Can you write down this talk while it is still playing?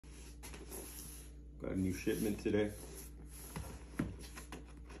Got a new shipment today.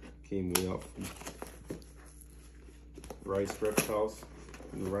 Came way up from Rice Reptiles,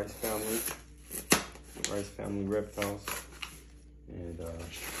 from the Rice family. The Rice family reptiles. And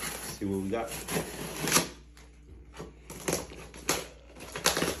see what we got.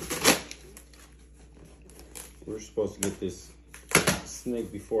 We're supposed to get this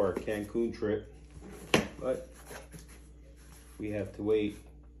snake before our Cancun trip, but we have to wait.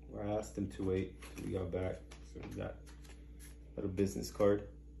 I asked them to wait till we got back. So we got a business card.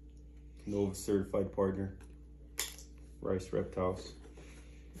 Nova certified partner, Rice Reptiles.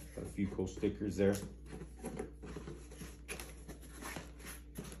 Got a few cool stickers there.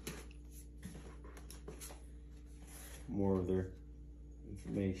 More of their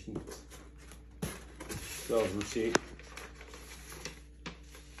information. Sales receipt.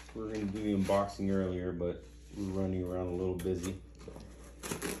 We're going to do the unboxing earlier, but we're running around a little busy.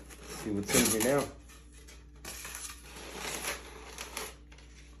 So let's see what's in here now.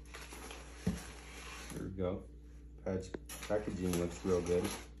 There we go. Packaging looks real good.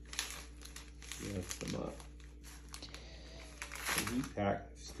 We have some heat pack,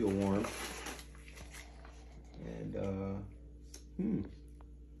 still warm. And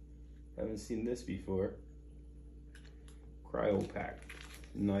haven't seen this before. Cryo pack,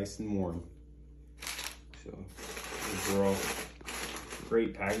 nice and warm. So overall,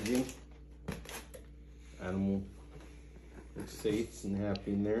 great packaging. Animal looks safe and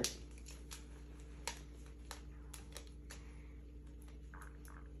happy in there.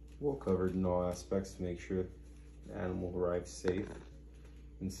 Well covered in all aspects to make sure the animal arrives safe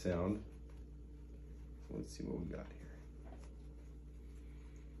and sound. Let's see what we got here.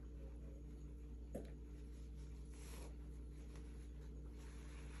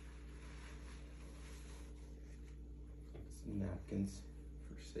 Some napkins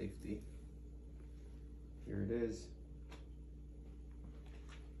for safety. Here it is.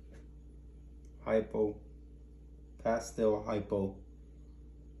 Pastel Hypo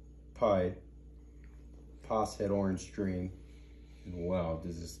Pied Pos Head Orange Dream. And wow,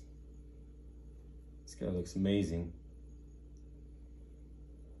 this guy looks amazing.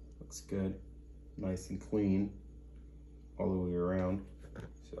 Looks good. Nice and clean all the way around.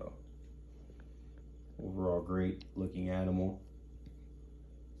 So overall great looking animal.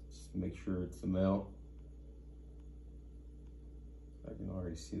 Just make sure it's a male. I can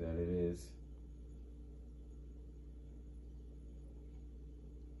already see that it is.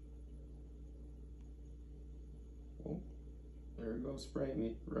 Oh, there it goes, spraying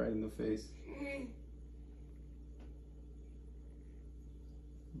me right in the face. Kind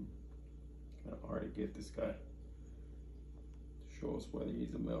of hard to get this guy to show us whether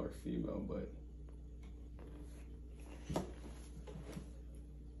he's a male or female, but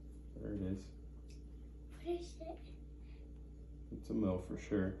there it is. What is it? It's a male for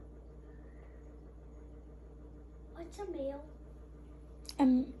sure. What's a male?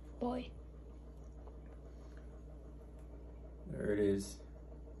 Boy. There it is.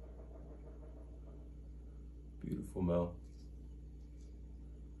 Beautiful male.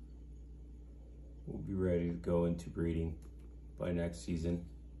 We'll be ready to go into breeding by next season.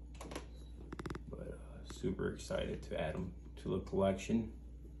 But super excited to add him to the collection.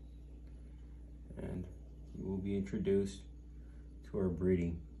 And he will be introduced to our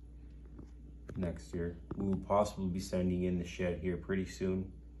breeding next year. We will possibly be sending in the shed here pretty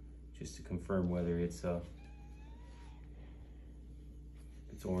soon, just to confirm whether it's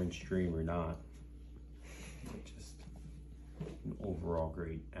Orange Dream or not. But just an overall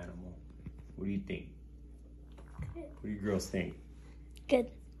great animal. What do you think? Good. What do you girls think?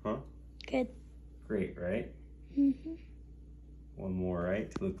 Good. Huh? Good. Great, right? Mm-hmm. One more, right,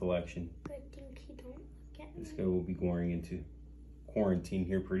 to the collection. I think he don't get This me. guy will be going into quarantine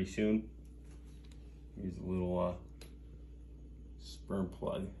here pretty soon. Here's a little sperm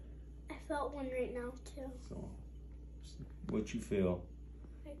plug. I felt one right now too. So, what you feel?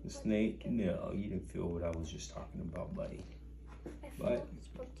 Like, The what snake? did No, you didn't feel what I was just talking about, buddy. I but- felt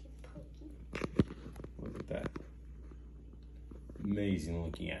spunky pokey. Look at that. Amazing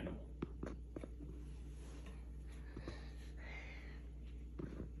looking animal.